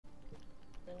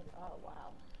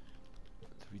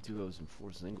3 duos and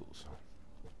 4 singles.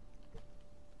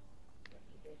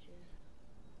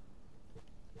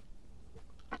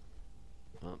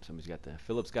 Oh, somebody's got the...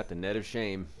 Philip's got the net of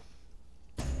shame.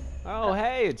 Oh,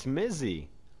 hey, it's Mizzy.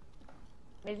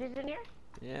 Mizzy's in here?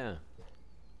 Yeah.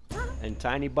 And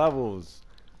Tiny Bubbles.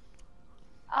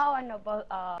 Oh, I know both.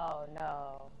 Oh,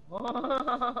 no.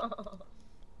 Well.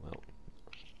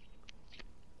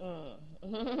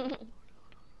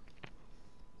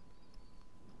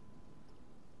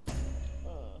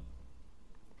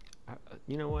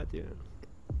 You know what, dude?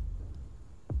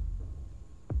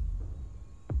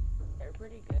 They're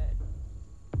pretty good.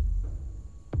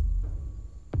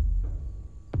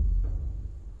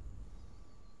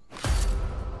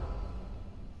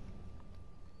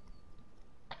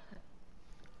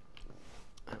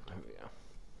 There we go.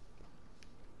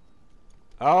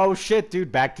 Oh shit,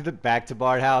 dude! Back to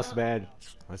Bard House, man.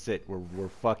 That's it. We're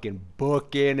fucking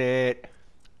booking it.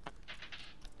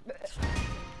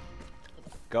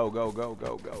 Go, go, go,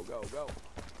 go, go, go, go.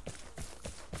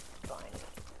 Fine.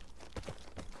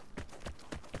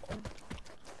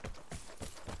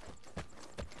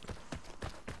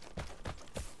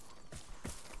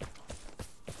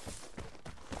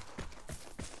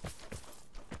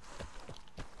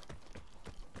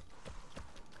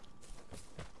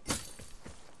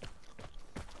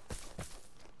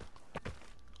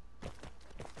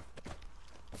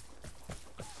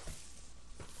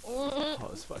 Oh,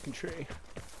 this fucking tree.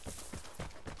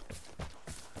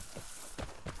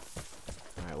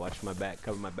 Alright, watch my back.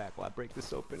 Cover my back while I break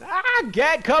this open. Ah,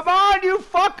 come on, you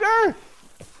fucker!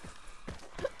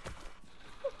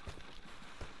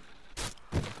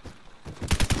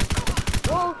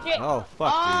 Oh, shit. Oh,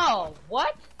 fuck, Oh, dude.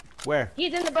 what? Where?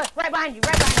 He's in the bush. Right behind you.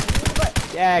 Right behind you. He's in the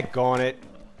bush. Yeah, go on it.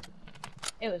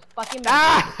 It was fucking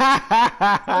I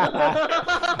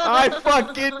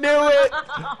fucking knew it!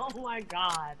 Oh my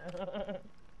god.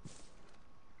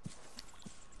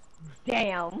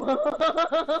 Damn.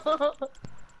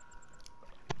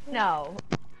 No.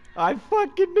 I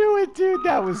fucking knew it, dude.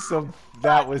 That was some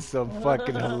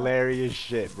fucking hilarious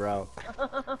shit, bro.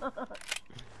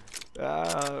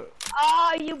 Oh,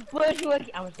 you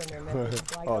bushwookie. I'm just gonna remember.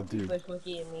 Like, Oh, dude.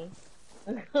 Bushwookie and me.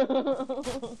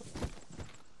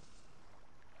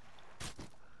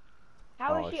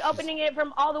 How is she opening it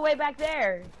from all the way back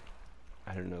there?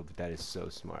 I don't know, but that is so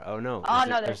smart. Oh no. Oh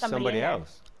no, there's somebody in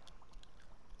else.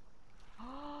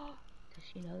 Does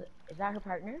she know that? Is that her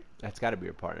partner? That's got to be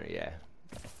her partner, yeah.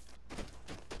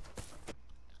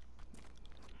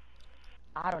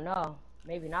 I don't know.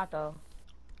 Maybe not though.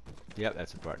 Yep,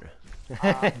 that's her partner.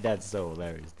 That's so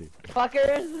hilarious, dude.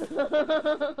 Fuckers.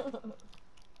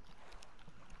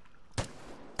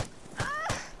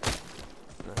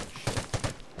 Oh shit.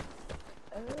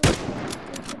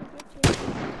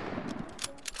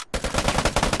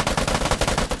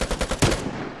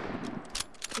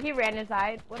 He ran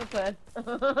inside. What a puss.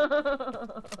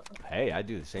 Hey, I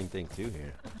do the same thing too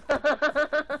here.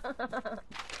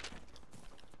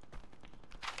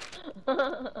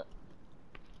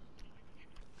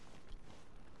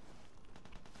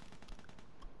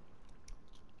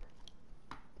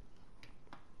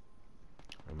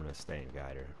 I'm gonna stay and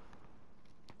guide her.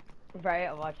 Right,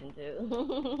 I'm watching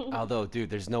too. Although, dude,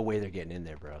 there's no way they're getting in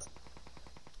there, bro.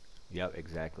 Yep,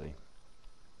 exactly.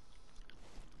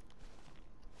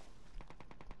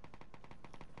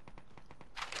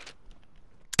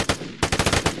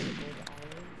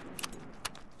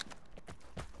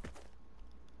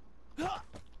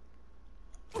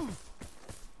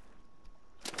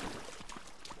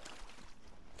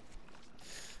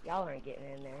 Y'all aren't getting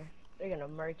in there. They're gonna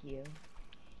murk you.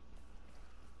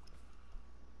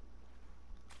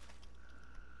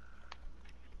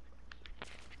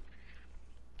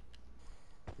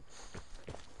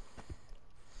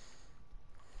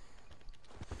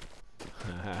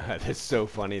 That's so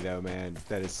funny though, man.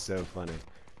 That is so funny.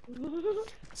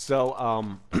 So,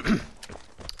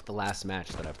 the last match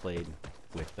that I played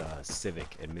with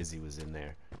Civic and Mizzy was in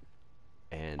there.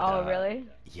 And Oh, really?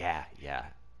 Yeah, yeah.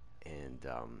 And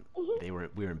we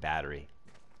were in Battery,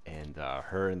 and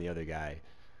her and the other guy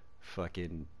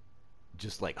fucking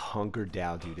just like hunkered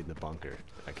down, dude, in the bunker.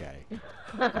 Okay.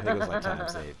 I think it was like time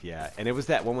safe, yeah. And it was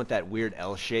that one with that weird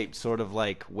L-shaped sort of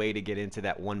like way to get into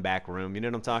that one back room. You know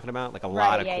what I'm talking about? Like a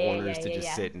lot of corners to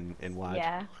just sit and watch.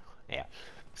 Yeah. Yeah.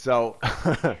 So,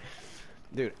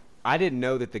 dude, I didn't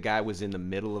know that the guy was in the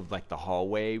middle of like the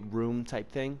hallway room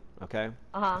type thing. Okay.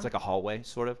 It's like a hallway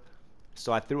sort of.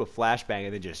 So I threw a flashbang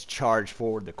and then just charged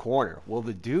forward the corner. Well,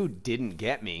 the dude didn't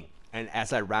get me. And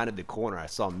as I rounded the corner, I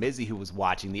saw Mizzy, who was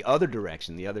watching the other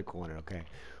direction, the other corner, okay?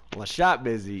 Well, I shot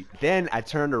Mizzy. Then I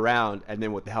turned around, and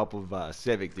then with the help of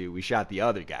Civic, dude, we shot the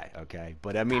other guy. Okay,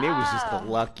 but I mean, it was just the Ah,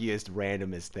 luckiest,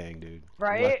 randomest thing, dude.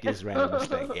 right? Luckiest, randomest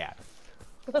thing. Yeah.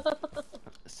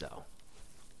 So.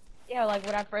 Yeah, like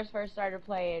when I first started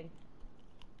playing,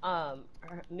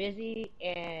 Mizzy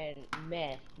and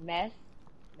Mess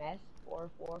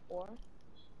 444.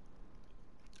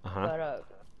 Uh huh. But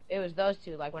it was those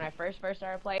two. Like when I first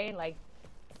started playing, like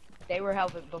they were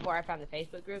helping before I found the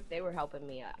Facebook group. They were helping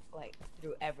me out like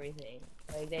through everything.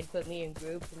 Like they'd put me in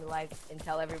groups and like and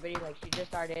tell everybody like she just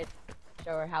started,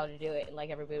 show her how to do it, and like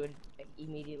everybody would like,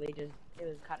 immediately just. It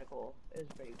was kind of cool. It was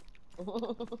pretty.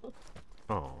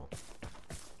 Oh.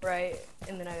 Right,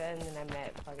 and then I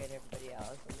met fucking everybody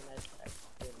else, and then I started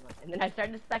doing and then I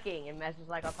started sucking, and Mess was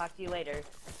like, "I'll talk to you later."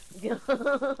 That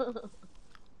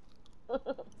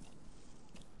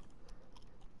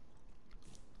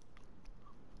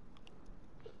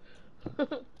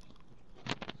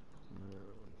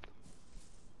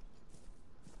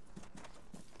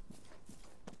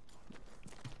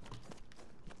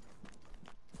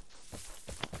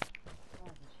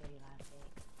was a shitty last game.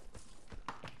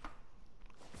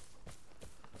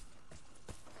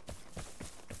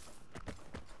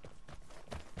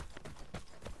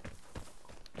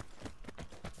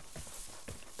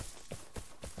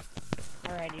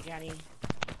 Alrighty, Johnny.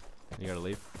 You gotta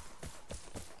leave.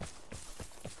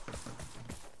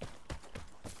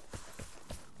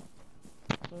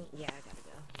 Yeah, I gotta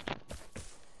go.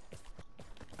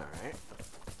 All right.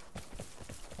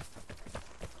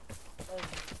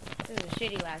 It was a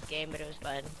shitty last game, but it was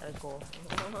fun. That was cool.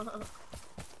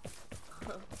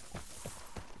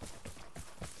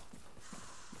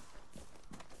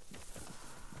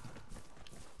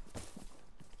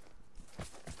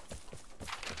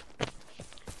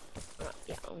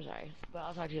 Yeah, I'm sorry, but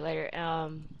I'll talk to you later. Yeah,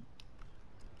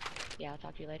 I'll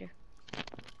talk to you later.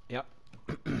 Yep.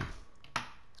 For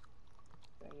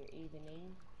your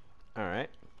evening. All right.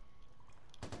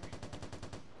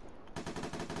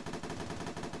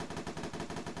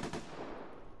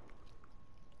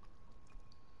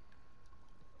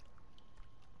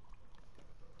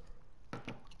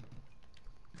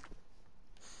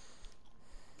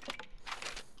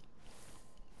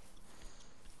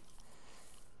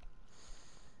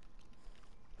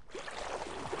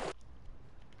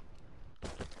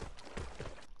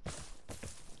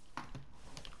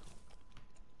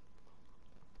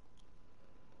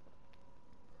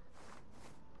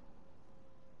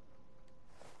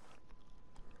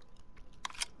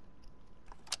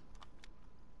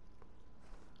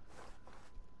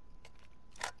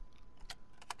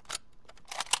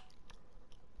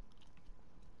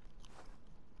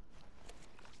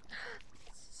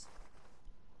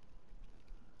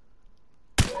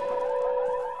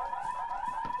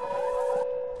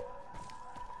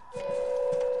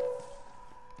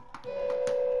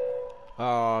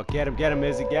 Oh, get him,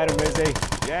 Izzy, get him, Izzy.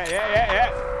 Yeah, yeah, yeah, yeah.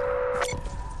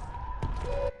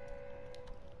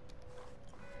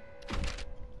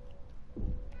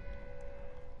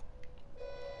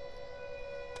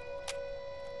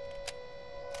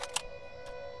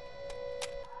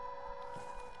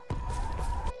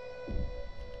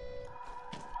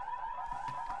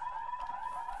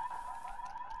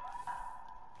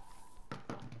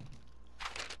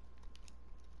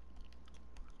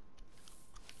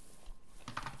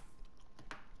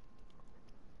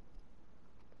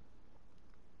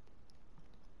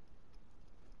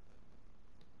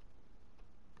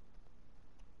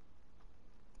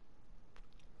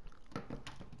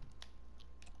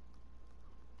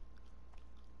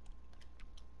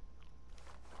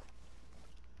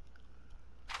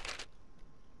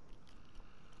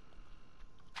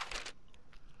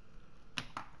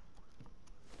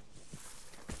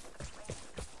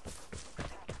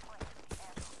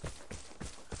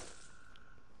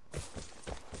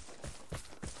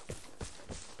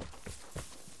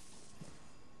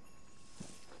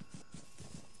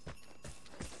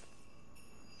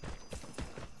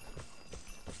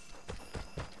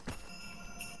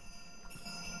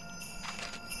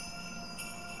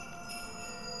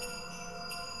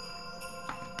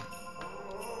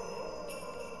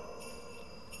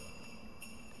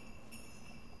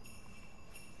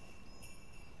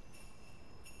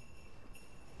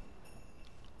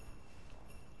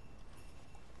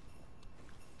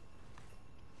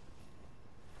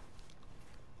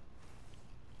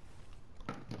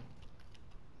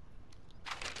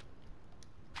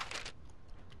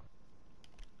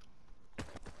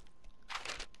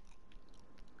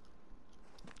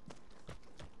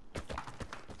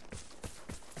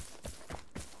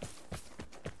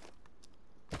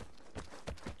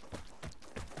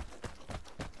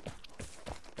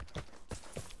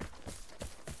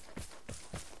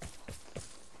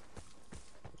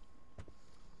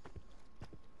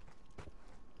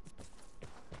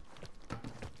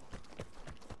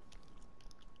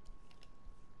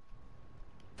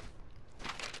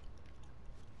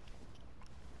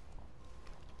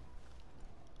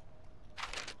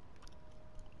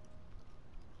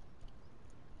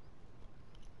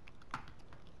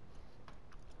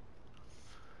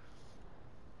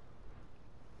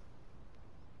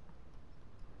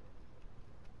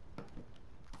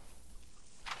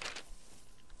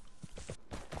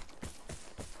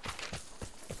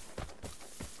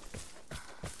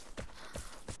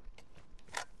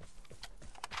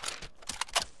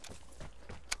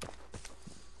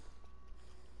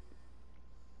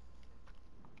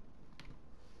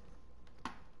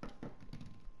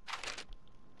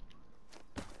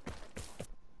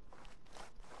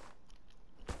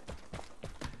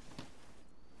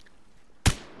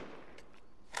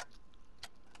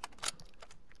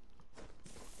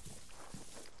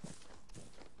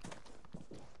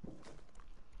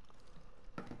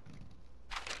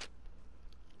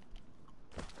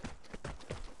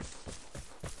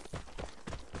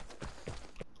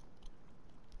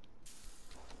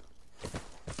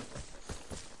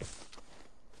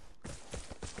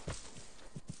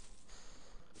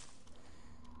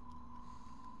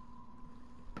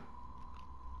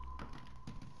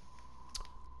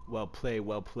 Well played,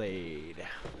 well played.